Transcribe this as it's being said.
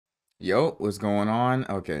Yo, what's going on?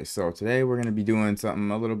 Okay, so today we're gonna be doing something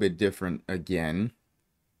a little bit different again.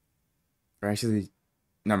 Or actually,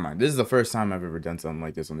 never mind. This is the first time I've ever done something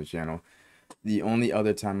like this on the channel. The only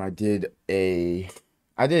other time I did a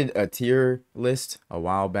tier list a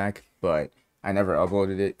while back, but I never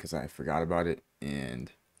uploaded it because I forgot about it,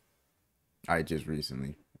 and I just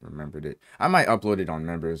recently remembered it. I might upload it on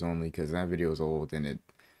members only because that video is old and it.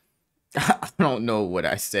 I don't know what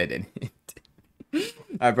I said in it.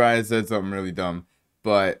 I probably said something really dumb,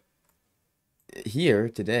 but here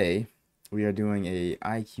today we are doing a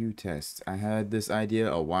IQ test. I had this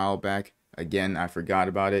idea a while back. Again, I forgot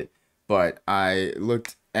about it, but I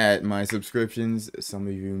looked at my subscriptions. Some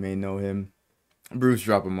of you may know him. Bruce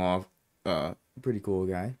drop him off. Pretty cool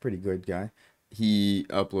guy, pretty good guy. He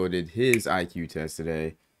uploaded his IQ test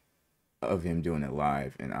today of him doing it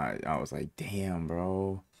live, and I was like, damn,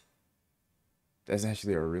 bro. That's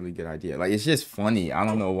actually a really good idea. Like, it's just funny. I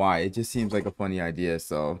don't know why. It just seems like a funny idea.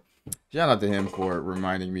 So, shout out to him for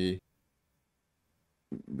reminding me.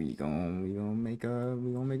 We gonna make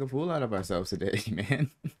a fool out of ourselves today, man.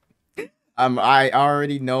 I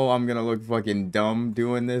already know I'm gonna look fucking dumb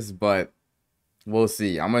doing this, but we'll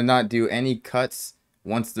see. I'm gonna not do any cuts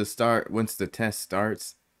once the test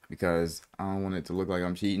starts because I don't want it to look like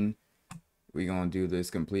I'm cheating. We gonna do this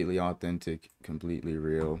completely authentic, completely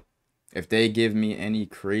real. If they give me any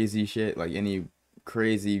crazy shit, like any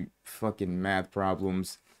crazy fucking math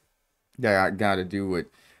problems that I gotta do with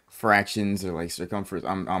fractions or like circumference,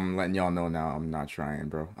 I'm letting y'all know now. I'm not trying,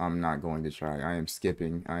 bro. I'm not going to try. I am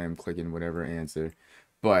skipping. I am clicking whatever answer.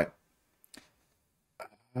 But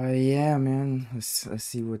yeah, man. Let's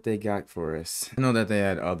see what they got for us. I know that they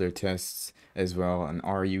had other tests as well. An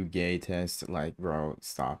Are You Gay test. Like, bro,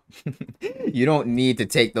 stop. You don't need to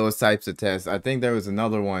take those types of tests. I think there was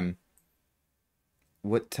another one.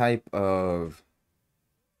 What type of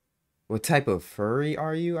furry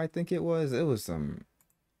are you? I think it was. It was some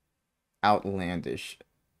outlandish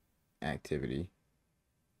activities.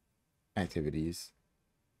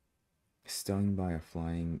 Stung by a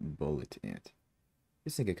flying bullet ant.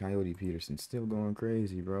 This nigga Coyote Peterson still going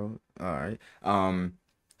crazy, bro. All right.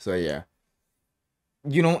 So yeah.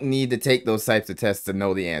 You don't need to take those types of tests to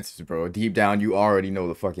know the answers, bro. Deep down, you already know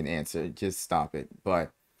the fucking answer. Just stop it. But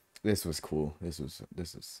this was cool. This was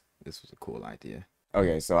a cool idea.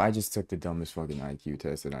 Okay, so I just took the dumbest fucking IQ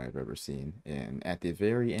test that I've ever seen, and at the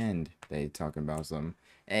very end, they talking about some.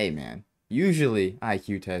 Hey, man. Usually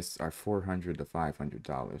IQ tests are $400 to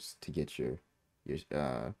 $500 to get your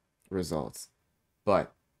results,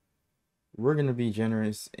 but we're gonna be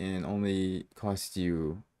generous and only cost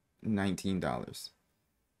you $19.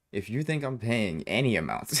 If you think I'm paying any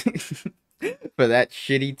amounts for that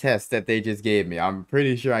shitty test that they just gave me, I'm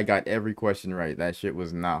pretty sure I got every question right. That shit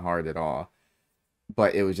was not hard at all.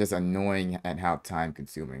 But it was just annoying at how time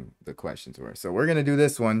consuming the questions were. So we're gonna do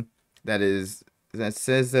this one that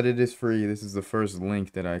says that it is free. This is the first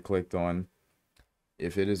link that I clicked on.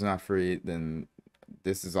 If it is not free, then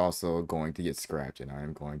this is also going to get scrapped and I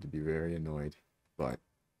am going to be very annoyed. But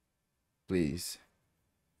please,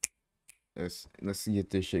 let's get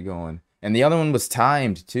this shit going. And the other one was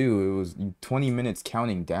timed too. It was 20 minutes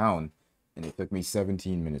counting down, and it took me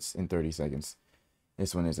 17 minutes and 30 seconds.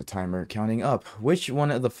 This one is a timer counting up. Which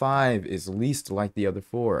one of the five is least like the other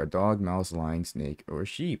four? A dog, mouse, lion, snake, or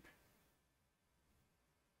sheep?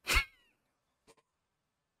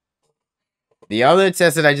 The other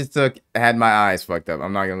test that I just took had my eyes fucked up.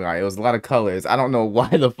 I'm not gonna lie. It was a lot of colors. I don't know why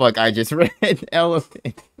the fuck I just read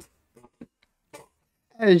elephant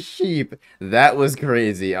as sheep. That was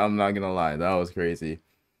crazy. I'm not gonna lie. That was crazy.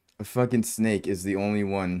 A fucking snake is the only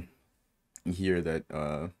one here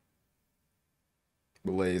that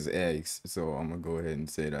lays eggs. So I'm gonna go ahead and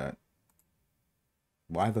say that.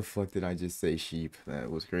 Why the fuck did I just say sheep? That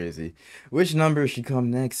was crazy. Which number should come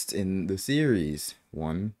next in the series?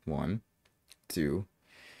 1, 1, 2,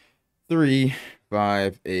 3,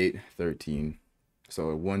 5, 8, 13.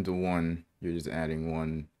 So 1 to 1, you're just adding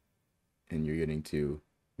 1 and you're getting 2.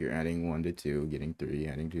 You're adding 1 to 2, getting 3,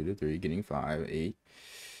 adding 2 to 3, getting 5, 8.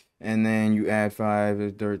 And then you add 5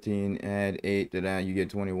 to 13, add 8 to that, you get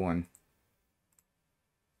 21.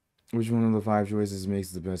 Which one of the 5 choices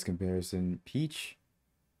makes the best comparison? Peach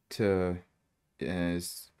to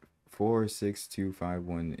is 4, 6, 2, 5,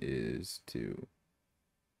 1 is 2.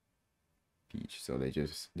 Peach. So they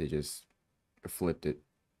just flipped it.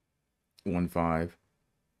 1, 5.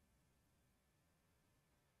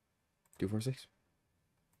 2, 4, 6.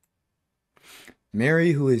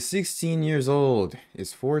 Mary, who is 16 years old,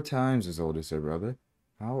 is 4 times as old as her brother.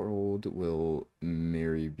 How old will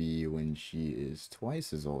Mary be when she is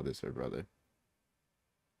twice as old as her brother?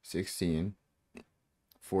 16.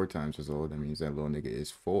 4 times as old. That means that little nigga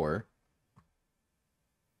is 4.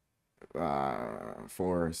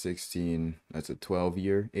 4, 16. That's a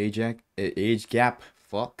 12-year age gap.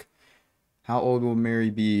 Fuck. How old will Mary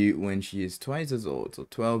be when she is twice as old? So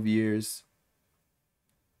 12 years.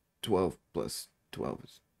 12 plus 12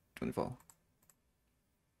 is 24.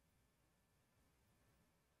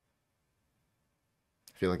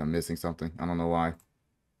 I feel like I'm missing something. I don't know why.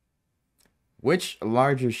 Which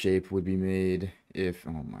larger shape would be made if...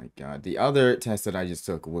 Oh my god. The other test that I just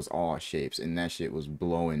took was all shapes, and that shit was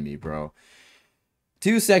blowing me, bro.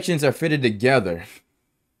 2 sections are fitted together.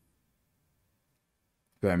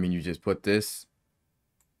 But I mean, you just put this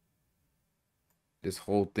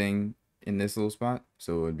whole thing in this little spot.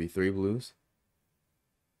 So it would be 3 blues.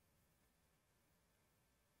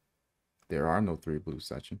 There are no 3 blues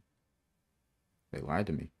section. They lied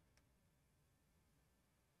to me.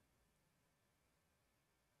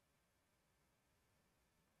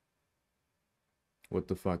 What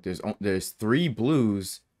the fuck? There's 3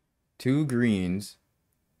 blues, 2 greens.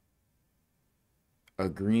 A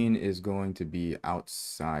green is going to be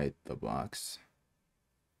outside the box.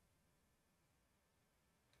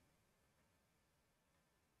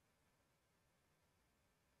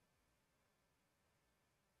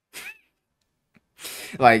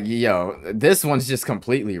 Like, yo, this one's just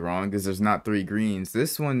completely wrong because there's not 3 greens.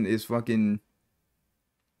 This one is fucking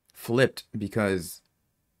flipped because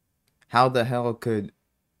how the hell could...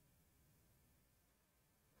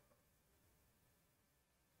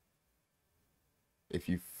 If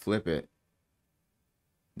you flip it,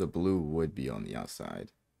 the blue would be on the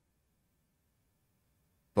outside.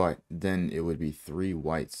 But then it would be 3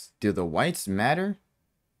 whites. Do the whites matter?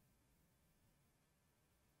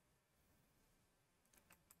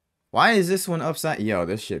 Why is this one upside? Yo,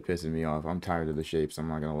 this shit pissing me off. I'm tired of the shapes, I'm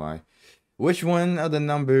not gonna lie. Which one of the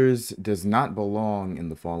numbers does not belong in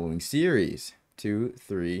the following series? 2,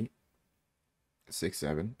 3, 6,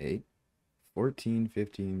 7, 8, 14,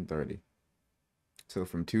 15, 30. So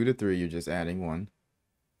from 2 to 3, you're just adding 1.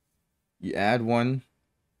 You add 1.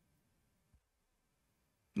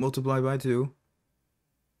 Multiply by 2.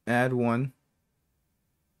 Add 1.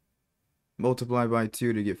 Multiply by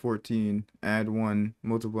 2 to get 14. Add 1.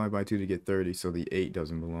 Multiply by 2 to get 30. So the 8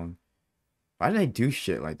 doesn't belong. Why do they do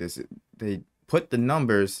shit like this? They put the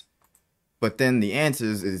numbers, but then the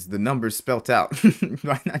answers is the numbers spelt out.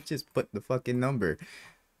 Why not just put the fucking number?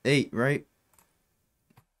 8, right?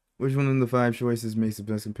 Which one of the 5 choices makes the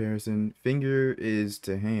best comparison? Finger is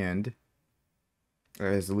to hand,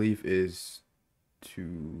 as leaf is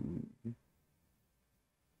to...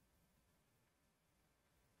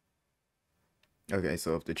 Okay,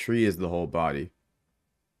 so if the tree is the whole body.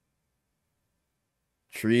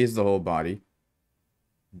 Tree is the whole body.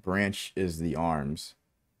 Branch is the arms.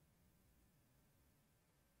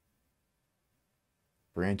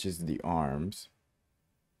 Branch is the arms.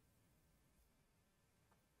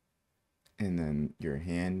 And then your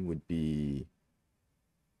hand would be...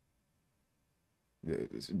 The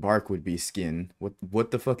bark would be skin.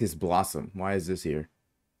 What the fuck is blossom? Why is this here?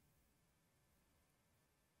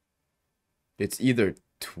 It's either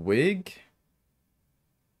twig.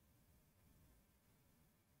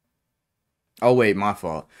 Oh wait, my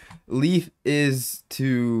fault. Leaf is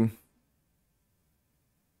to...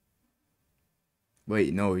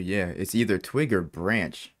 Wait, no, yeah. It's either twig or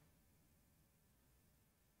branch.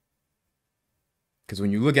 Because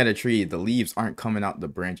when you look at a tree, the leaves aren't coming out the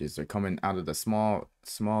branches. They're coming out of the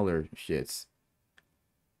smaller shits.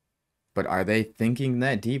 But are they thinking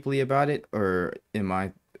that deeply about it? Or am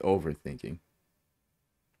I overthinking?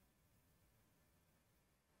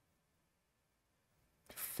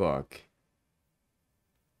 Fuck.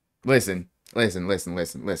 Listen. If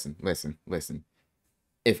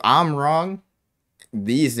I'm wrong,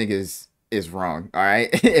 these niggas is wrong.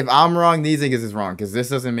 Alright? If I'm wrong, these niggas is wrong. Because this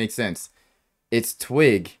doesn't make sense. It's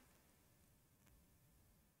twig.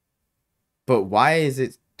 But why is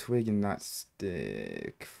it twig and not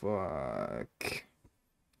stick? Fuck.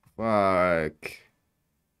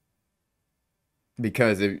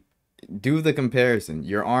 Because if do the comparison,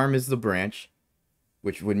 your arm is the branch,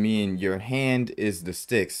 which would mean your hand is the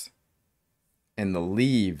sticks, and the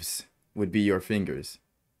leaves would be your fingers,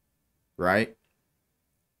 right?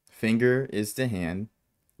 Finger is to hand,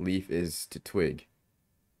 leaf is to twig.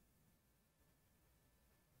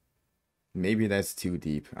 Maybe that's too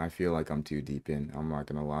deep. I feel like I'm too deep in. I'm not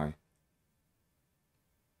gonna lie.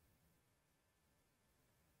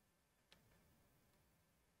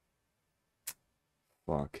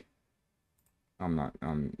 Fuck. I'm not.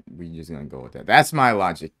 We just gonna go with that. That's my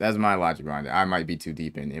logic. That's my logic behind it. I might be too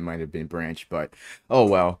deep in. It might have been branched, but oh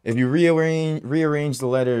well. If you rearrange the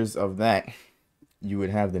letters of that, you would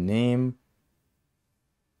have the name.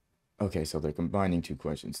 Okay, so they're combining two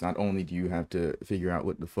questions. Not only do you have to figure out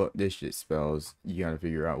what the fuck this shit spells, you gotta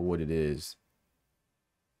figure out what it is.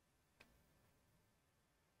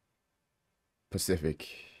 Pacific.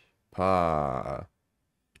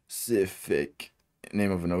 Pacific.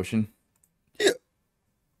 Name of an ocean. Yeah.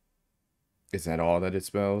 Is that all that it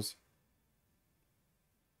spells?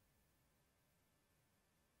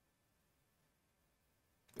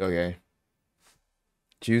 Okay.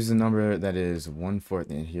 Choose the number that is 1/4.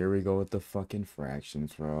 And here we go with the fucking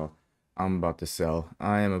fractions, bro. I'm about to sell.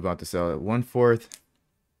 I am about to sell it. 1/4.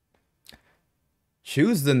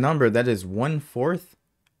 Choose the number that is 1/4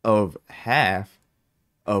 of half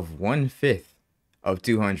of 1/5 of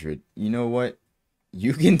 200. You know what?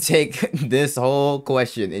 You can take this whole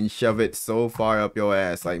question and shove it so far up your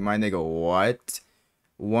ass. Like, my nigga, what?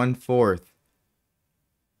 1/4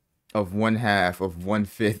 of 1/2 of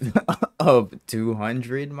 1/5 of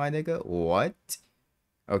 200, my nigga? What?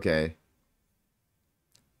 Okay.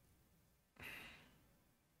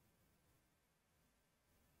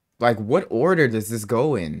 Like, what order does this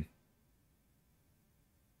go in?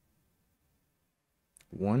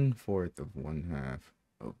 1/4 of 1/2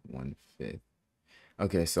 of 1/5.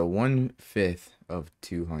 Okay, so 1/5 of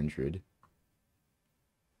 200.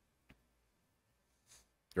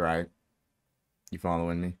 Right? You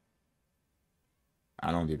following me?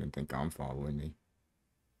 I don't even think I'm following me.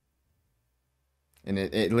 And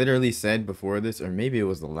it literally said before this, or maybe it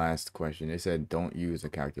was the last question, it said don't use a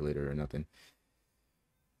calculator or nothing.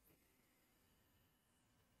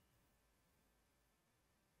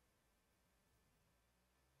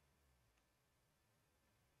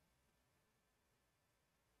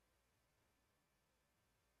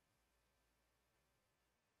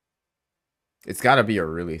 It's got to be a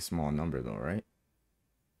really small number though, right?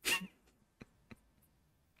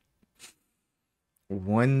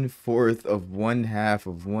 1/4 of 1/2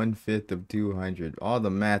 of 1/5 of 200. All the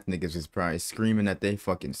math niggas is probably screaming at they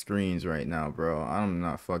fucking screens right now, bro. I'm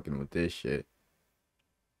not fucking with this shit.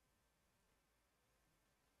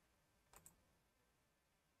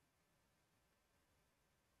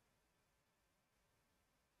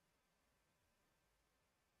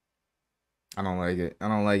 I don't like it. I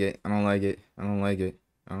don't like it. I don't like it. I don't like it.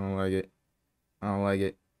 I don't like it. I don't like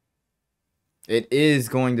it. It is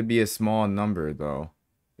going to be a small number though.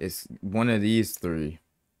 It's one of these three.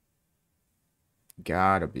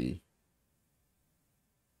 Gotta be.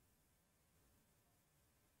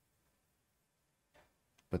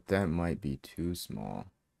 But that might be too small.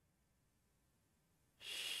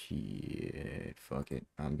 Shit. Fuck it.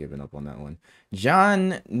 I'm giving up on that one.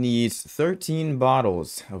 John needs 13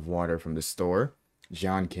 bottles of water from the store.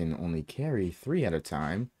 John can only carry 3 at a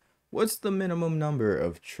time. What's the minimum number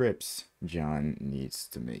of trips John needs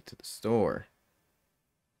to make to the store?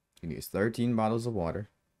 He needs 13 bottles of water.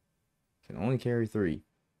 Can only carry 3.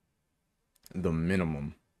 The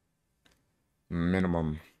minimum.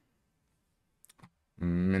 Minimum.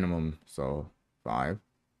 So 5.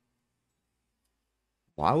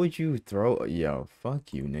 Why would you throw? Yo,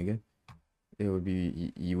 fuck you, nigga. It would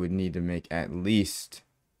be, you would need to make at least.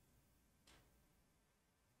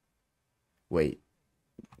 Wait.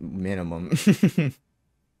 Minimum. The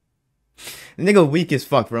nigga weak as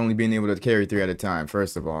fuck for only being able to carry 3 at a time.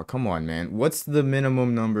 First of all, come on, man. What's the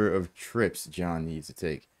minimum number of trips John needs to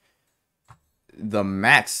take? The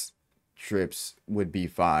max trips would be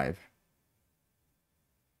 5.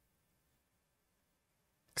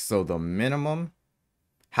 So the minimum.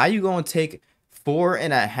 How you gonna take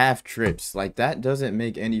 4.5 trips? Like, that doesn't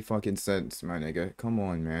make any fucking sense, my nigga. Come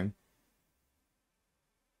on, man.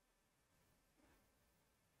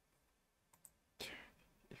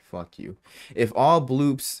 Fuck you. If all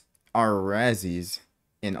bloops are Razzies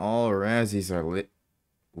and all Razzies are lit.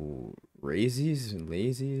 Ooh, Razies and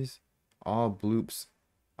lazies? All bloops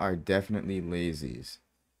are definitely lazies.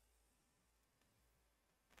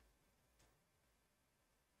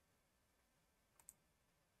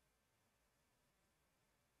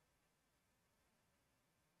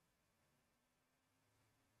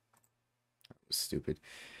 Stupid.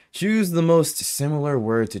 Choose the most similar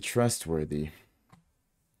word to trustworthy.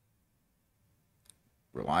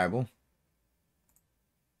 Reliable.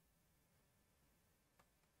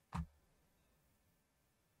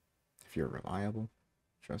 If you're reliable,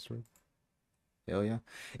 trustworthy. Hell yeah.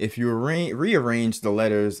 If you rearrange the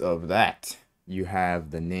letters of that, you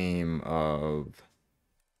have the name of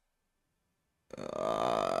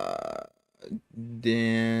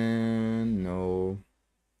Dan, no.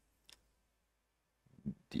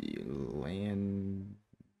 The land.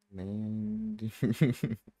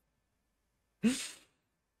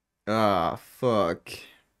 Ah, fuck.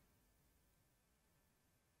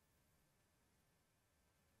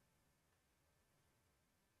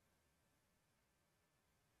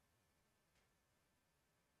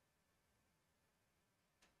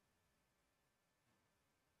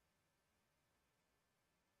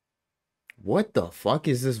 What the fuck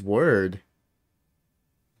is this word?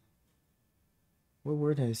 What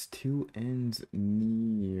word has two ends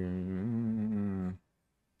near?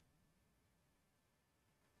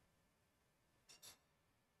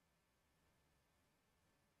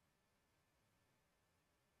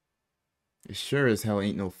 It sure as hell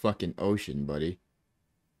ain't no fucking ocean, buddy.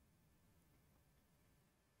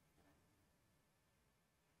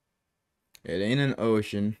 It ain't an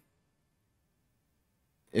ocean.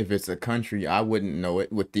 If it's a country, I wouldn't know it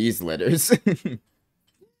with these letters.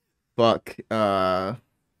 Fuck.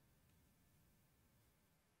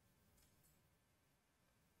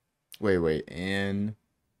 Wait. And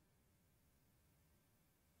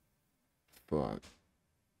fuck.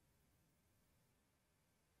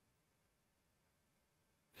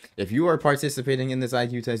 If you are participating in this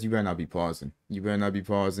IQ test, you better not be pausing. You better not be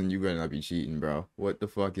pausing. You better not be cheating, bro. What the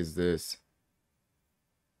fuck is this?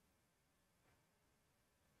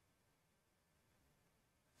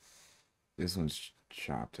 This one's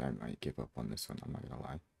chopped. I might give up on this one. I'm not gonna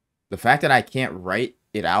lie. The fact that I can't write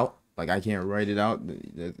it out, like I can't write it out,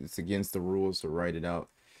 it's against the rules to write it out.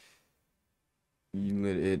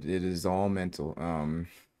 It is all mental.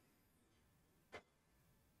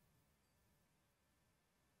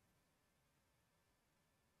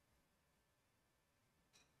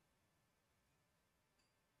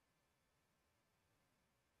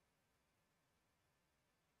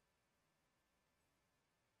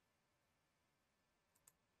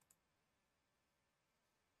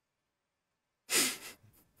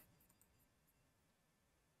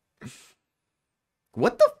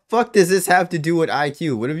 What the fuck does this have to do with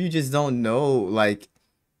IQ? What if you just don't know, like,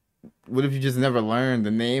 what if you just never learned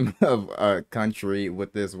the name of a country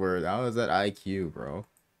with this word? How is that IQ, bro?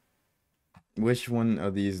 Which one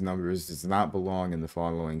of these numbers does not belong in the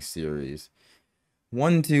following series?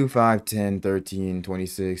 1, 2, 5, 10, 13,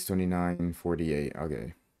 26, 29, 48.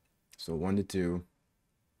 Okay. So 1 to 2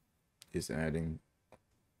 is adding,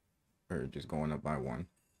 or just going up by 1.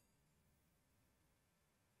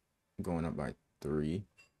 Going up by 3.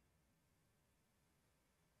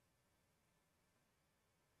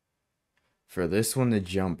 For this one to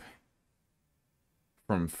jump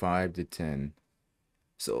from 5 to 10.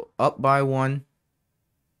 So up by 1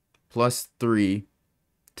 plus 3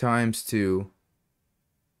 times 2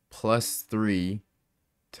 plus 3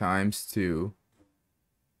 times 2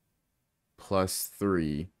 plus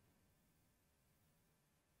 3.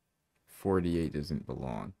 48 doesn't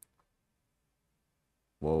belong.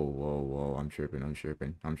 Whoa. I'm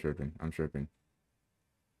tripping.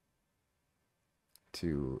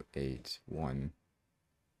 2, 8, 1,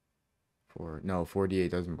 4. No,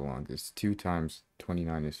 48 doesn't belong. Because 2 times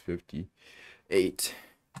 29 is 58.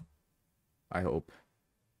 I hope.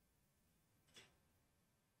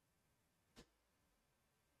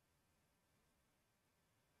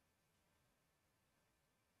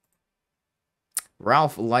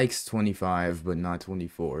 Ralph likes 25, but not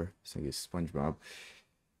 24. So I guess SpongeBob.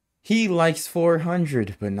 He likes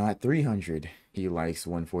 400, but not 300. He likes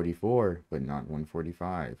 144, but not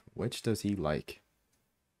 145. Which does he like?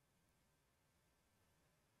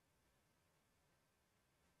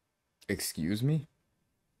 Excuse me?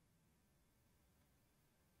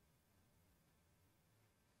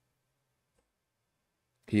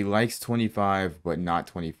 He likes 25, but not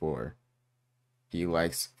 24. He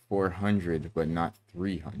likes 400, but not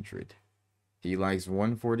 300. He likes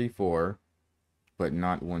 144, but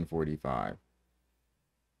not 145.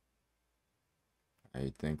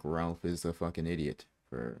 I think Ralph is a fucking idiot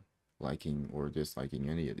for liking or disliking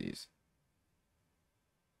any of these.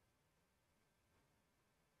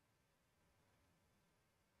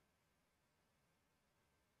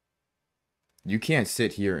 You can't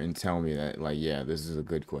sit here and tell me that, like, yeah, this is a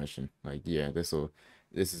good question. Like, yeah, this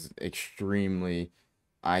is extremely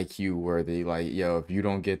IQ worthy. Like, yo, if you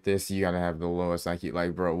don't get this, you gotta have the lowest IQ.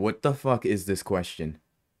 Like, bro, what the fuck is this question?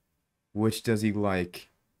 Which does he like?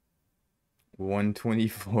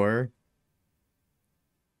 124?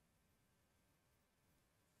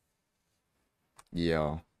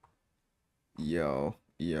 Yo,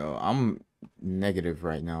 I'm negative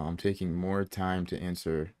right now. I'm taking more time to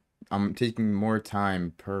answer. I'm taking more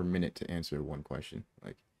time per minute to answer one question.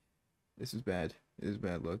 Like, This is bad. This is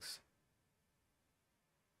bad looks.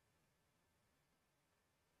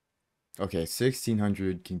 Okay,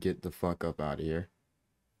 1600 can get the fuck up out of here.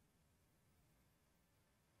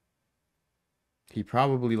 He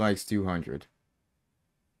probably likes 200.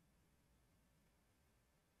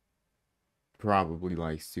 Probably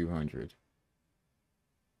likes 200.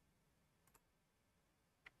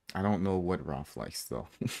 I don't know what Roth likes though.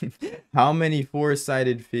 How many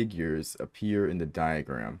four-sided figures appear in the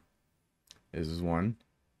diagram? This is one.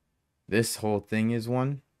 This whole thing is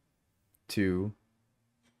one, two,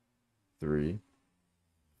 three,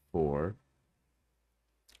 four,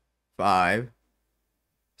 five,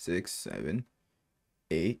 six, seven,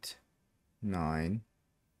 8, 9,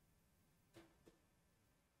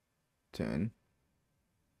 10,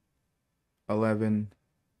 11,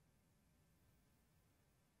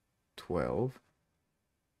 12,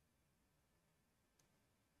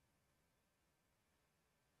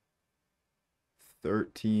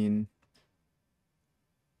 13.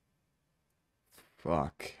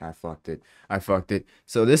 Fuck, I fucked it. I fucked it.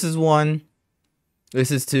 So this is 1,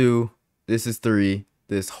 this is 2, this is 3.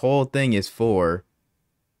 This whole thing is 4.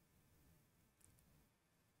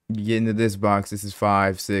 You get into this box, this is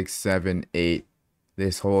 5, 6, 7, 8.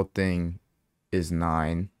 This whole thing is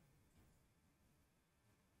 9.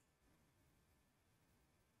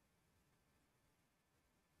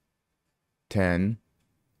 10,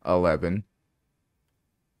 11.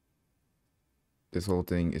 This whole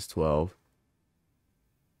thing is 12.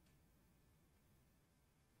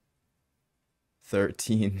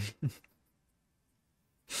 13.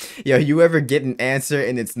 Yo, you ever get an answer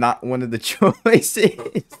and it's not one of the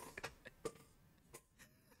choices?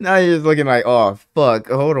 Now you're just looking like, oh, fuck,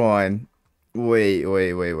 hold on. Wait.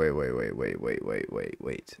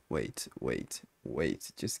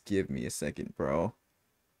 Just give me a second, bro.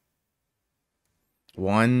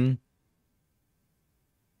 1.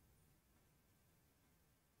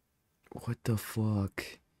 What the fuck?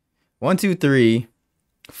 1, 2, 3,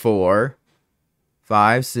 4,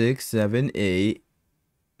 5, 6, 7, 8,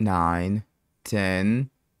 9, 10,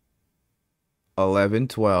 11,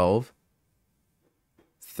 12,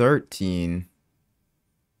 13,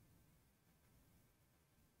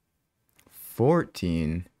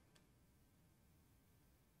 14,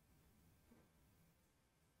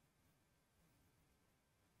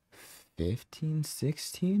 15,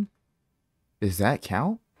 16? Does that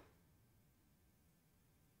count?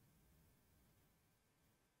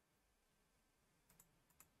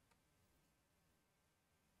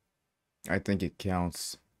 I think it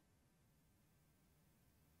counts.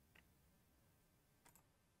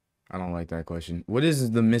 I don't like that question. What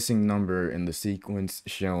is the missing number in the sequence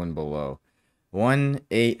shown below? 1,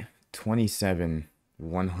 8, 27,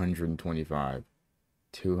 125,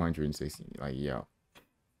 260. Like, yo.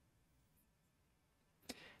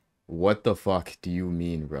 What the fuck do you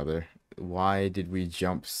mean, brother? Why did we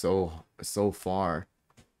jump so far?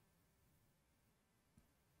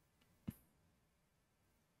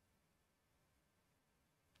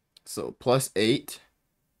 So +8.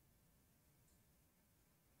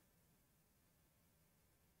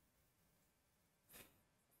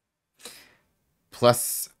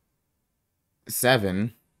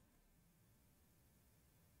 +7.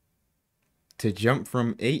 To jump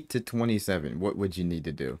from 8 to 27, what would you need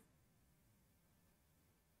to do?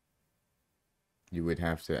 You would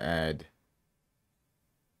have to add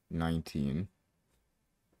 19.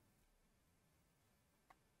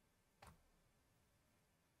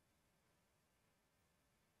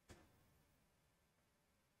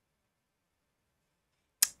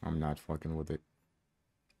 I'm not fucking with it.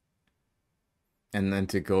 And then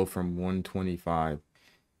to go from 125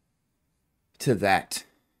 to that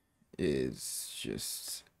is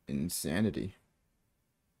just insanity.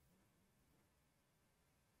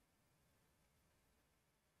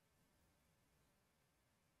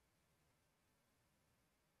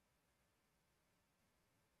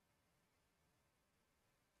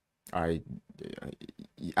 I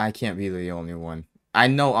I can't be the only one. I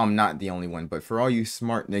know I'm not the only one, but for all you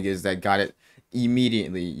smart niggas that got it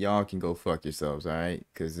immediately, y'all can go fuck yourselves, alright?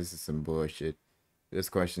 Because this is some bullshit. This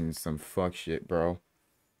question is some fuck shit, bro.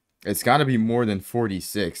 It's got to be more than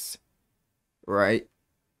 46, right?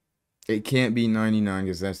 It can't be 99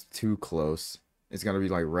 because that's too close. It's got to be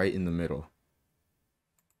like right in the middle.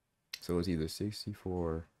 So it's either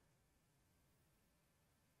 64.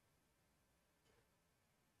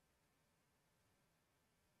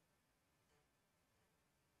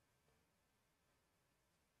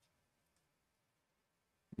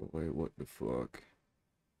 Wait, what the fuck?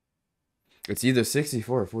 It's either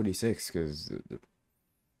 64 or 46 because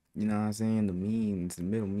You know what I'm saying? The means, the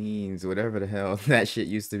middle means, whatever the hell that shit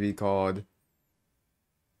used to be called.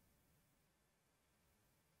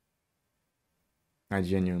 I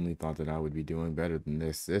genuinely thought that I would be doing better than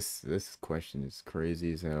this. This question is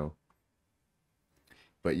crazy as hell.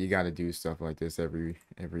 But you got to do stuff like this every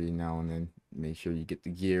now and then. Make sure you get the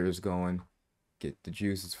gears going, get the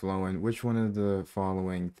juices flowing. Which one of the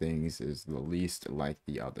following things is the least like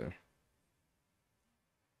the other?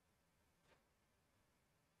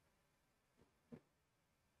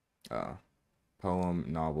 Uh, Poem,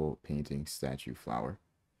 novel, painting, statue, flower.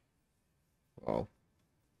 Well,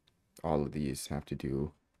 all of these have to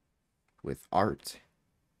do with art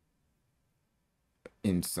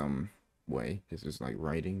in some way. This is like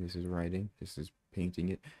writing, this is writing, this is painting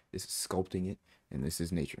it, this is sculpting it, and this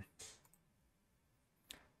is nature.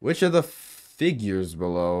 Which of the figures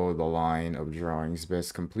below the line of drawings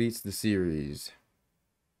best completes the series?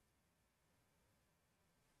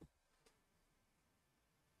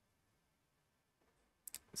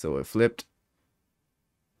 So it flipped,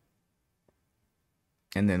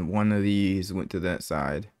 and then one of these went to that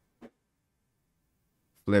side.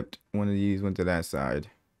 Flipped, one of these went to that side.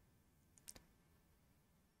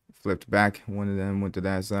 Flipped back, one of them went to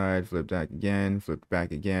that side. Flipped back again, flipped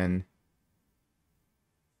back again.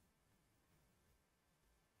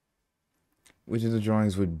 Which of the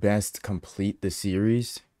drawings would best complete the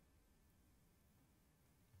series?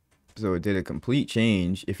 So it did a complete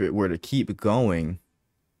change. If it were to keep going,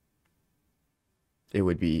 it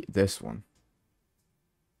would be this one.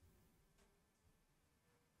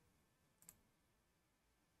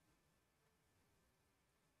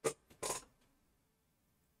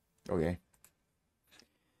 Okay.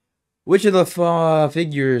 Which of the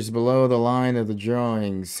figures below the line of the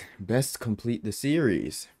drawings best complete the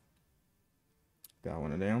series? Got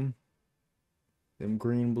one of them. Them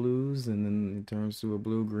green blues, and then it turns to a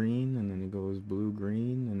blue green, and then it goes blue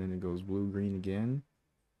green, and then it goes blue green again.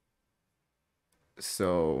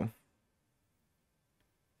 So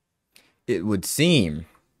it would seem,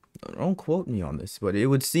 don't quote me on this, but it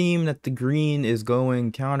would seem that the green is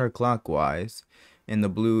going counterclockwise and the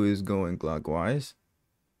blue is going clockwise.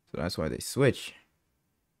 So that's why they switch.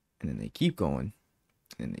 And then they keep going.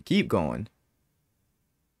 And they keep going.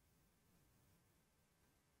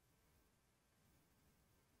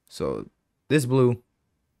 So this blue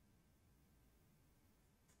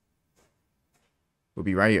will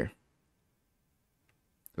be right here.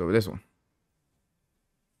 Go over this one.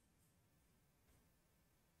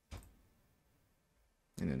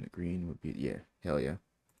 And then the green would be, yeah, hell yeah.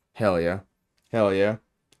 Hell yeah. Hell yeah.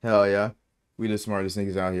 Hell yeah. We the smartest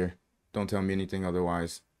niggas out here. Don't tell me anything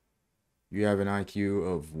otherwise. You have an IQ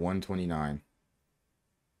of 129.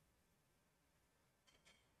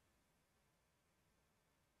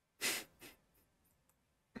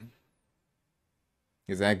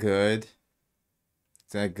 Is that good?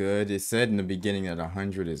 Is that good? It said in the beginning that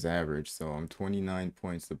 100 is average, so I'm 29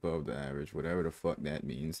 points above the average, whatever the fuck that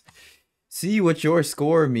means. See what your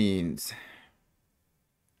score means.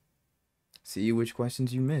 See which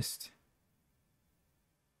questions you missed.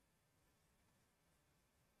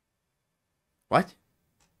 What?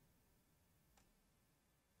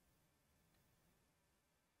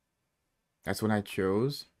 That's what I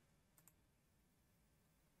chose.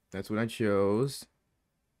 That's what I chose.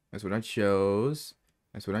 That's what I chose.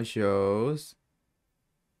 That's what I chose.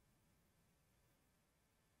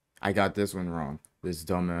 I got this one wrong. This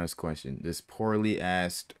dumbass question. This poorly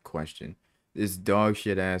asked question. This dog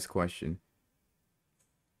shit ass question.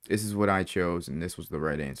 This is what I chose, and this was the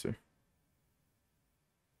right answer.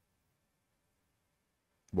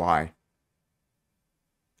 Why?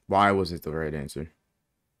 Why was it the right answer?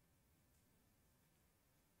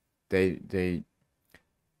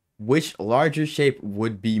 Which larger shape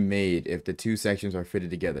would be made if the two sections are fitted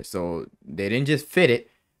together? So they didn't just fit it,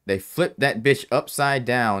 they flipped that bitch upside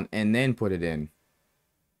down and then put it in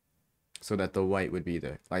so that the white would be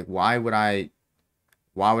there. Like, why would I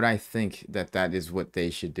think that that is what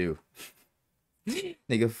they should do?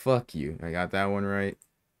 Nigga, fuck you. I got that one right.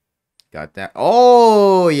 Got that.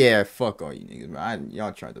 Oh, yeah. Fuck all you niggas.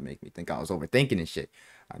 Y'all tried to make me think I was overthinking and shit.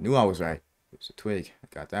 I knew I was right. It was a twig. I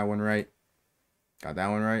got that one right. Got that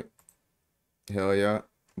one right. Hell yeah.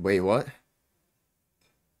 Wait, what?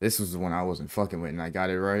 This was the one I wasn't fucking with, and I got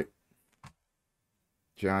it right.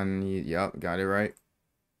 Johnny, yep, got it right.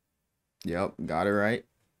 Yep, got it right.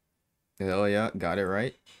 Hell yeah, got it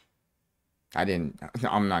right.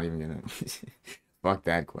 I'm not even gonna fuck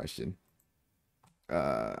that question.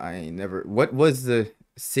 I ain't never. What was the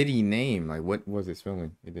city name? Like, what was it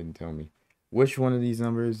spelling? It didn't tell me. Which one of these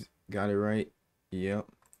numbers got it right? Yep.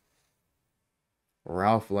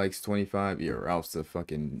 Ralph likes 25. Yeah, Ralph's a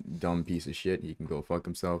fucking dumb piece of shit. He can go fuck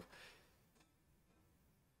himself.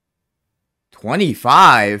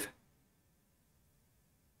 25?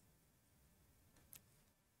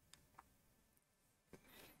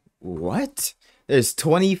 What? There's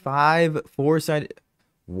 25 four-sided.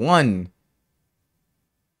 One,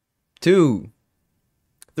 two,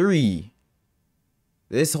 three.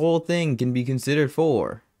 This whole thing can be considered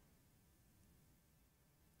 4.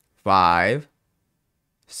 5,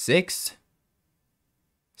 6,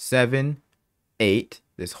 7, 8.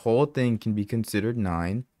 This whole thing can be considered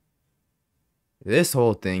 9. This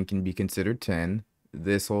whole thing can be considered 10.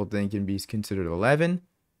 This whole thing can be considered 11.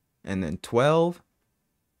 And then 12,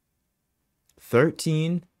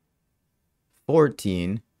 13,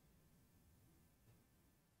 14.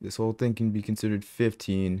 This whole thing can be considered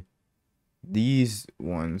 15. These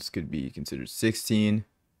ones could be considered 16,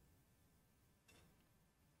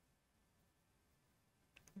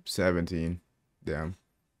 17. Damn.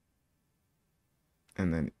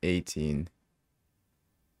 And then 18.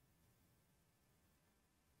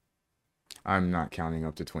 I'm not counting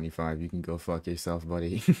up to 25. You can go fuck yourself,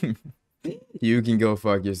 buddy. You can go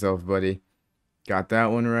fuck yourself, buddy. Got that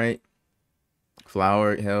one right.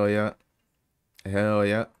 Flower, hell yeah. Hell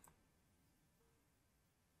yeah.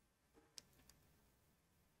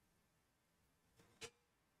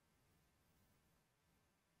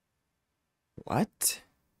 What?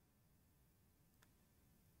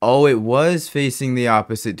 Oh, it was facing the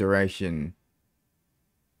opposite direction.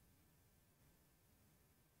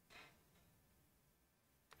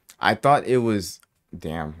 I thought it was...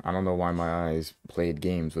 Damn, I don't know why my eyes played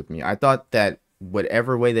games with me. I thought that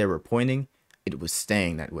whatever way they were pointing, it was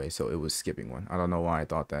staying that way, so it was skipping one. I don't know why I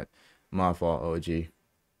thought that. My fault, OG.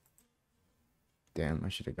 Damn, I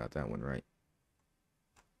should have got that one right.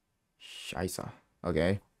 Scheisse.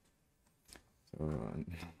 Okay. So,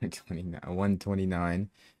 129.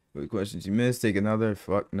 What questions you missed? Take another.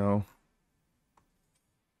 Fuck no.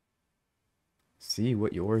 See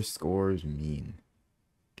what your scores mean.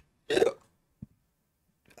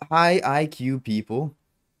 High IQ people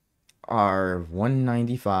are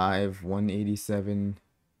 195, 187,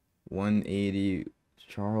 180.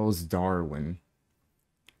 Charles Darwin,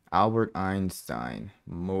 Albert Einstein,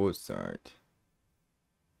 Mozart,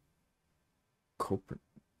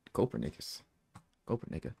 Copernicus.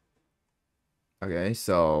 Okay,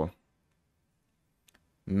 so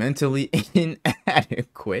mentally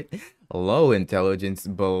inadequate, low intelligence,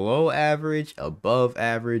 below average, above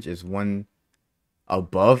average is 100 to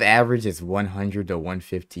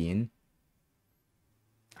 115.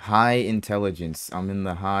 High intelligence. I'm in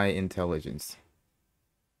the high intelligence.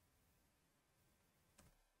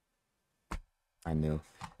 I knew.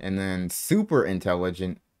 And then super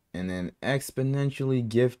intelligent, and then exponentially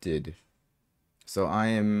gifted. So I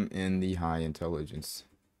am in the high intelligence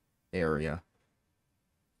area.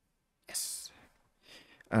 Yes.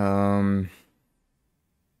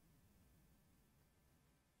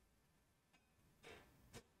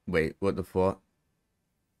 Wait, what the fuck?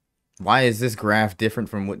 Why is this graph different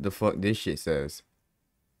from what the fuck this shit says?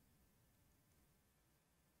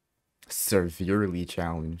 Severely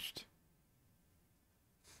challenged.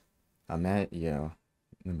 I'm at, yeah,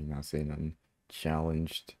 let me not say nothing.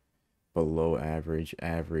 Challenged, below average,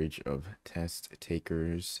 average of test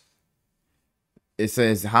takers. It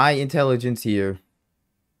says high intelligence here.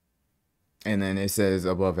 And then it says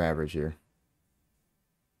above average here.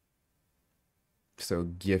 So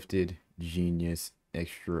gifted, genius,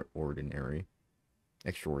 extraordinary.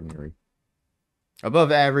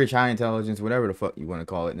 Above average, high intelligence, whatever the fuck you want to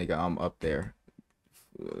call it, nigga. I'm up there.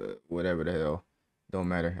 Whatever the hell. Don't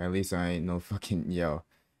matter. At least I ain't no fucking yo.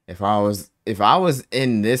 If I was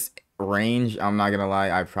in this range, I'm not gonna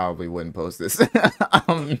lie, I probably wouldn't post this.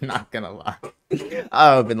 I'm not gonna lie.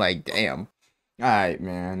 I would've been like, damn. Alright,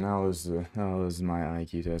 man. That was my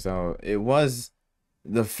IQ test. So it was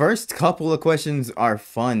the first couple of questions are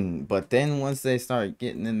fun, but then once they start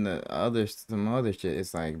getting into some other shit,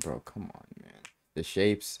 it's like, bro, come on, man. The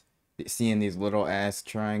shapes. Seeing these little ass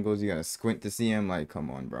triangles, you gotta squint to see them. Like, come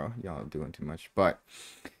on, bro, y'all doing too much. But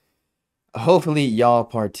hopefully y'all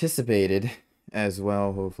participated as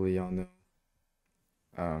well. Hopefully y'all know.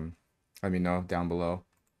 Let me know down below.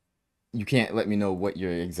 You can't let me know what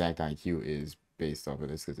your exact IQ is based off of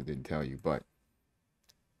this because it didn't tell you, but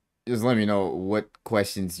just let me know what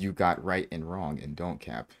questions you got right and wrong, and don't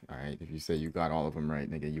cap. All right, if you say you got all of them right,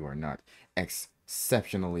 nigga, you are not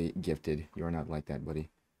exceptionally gifted. You are not like that, buddy.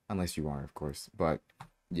 Unless you are, of course. But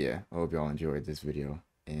yeah, I hope y'all enjoyed this video,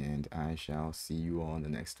 and I shall see you all in the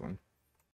next one.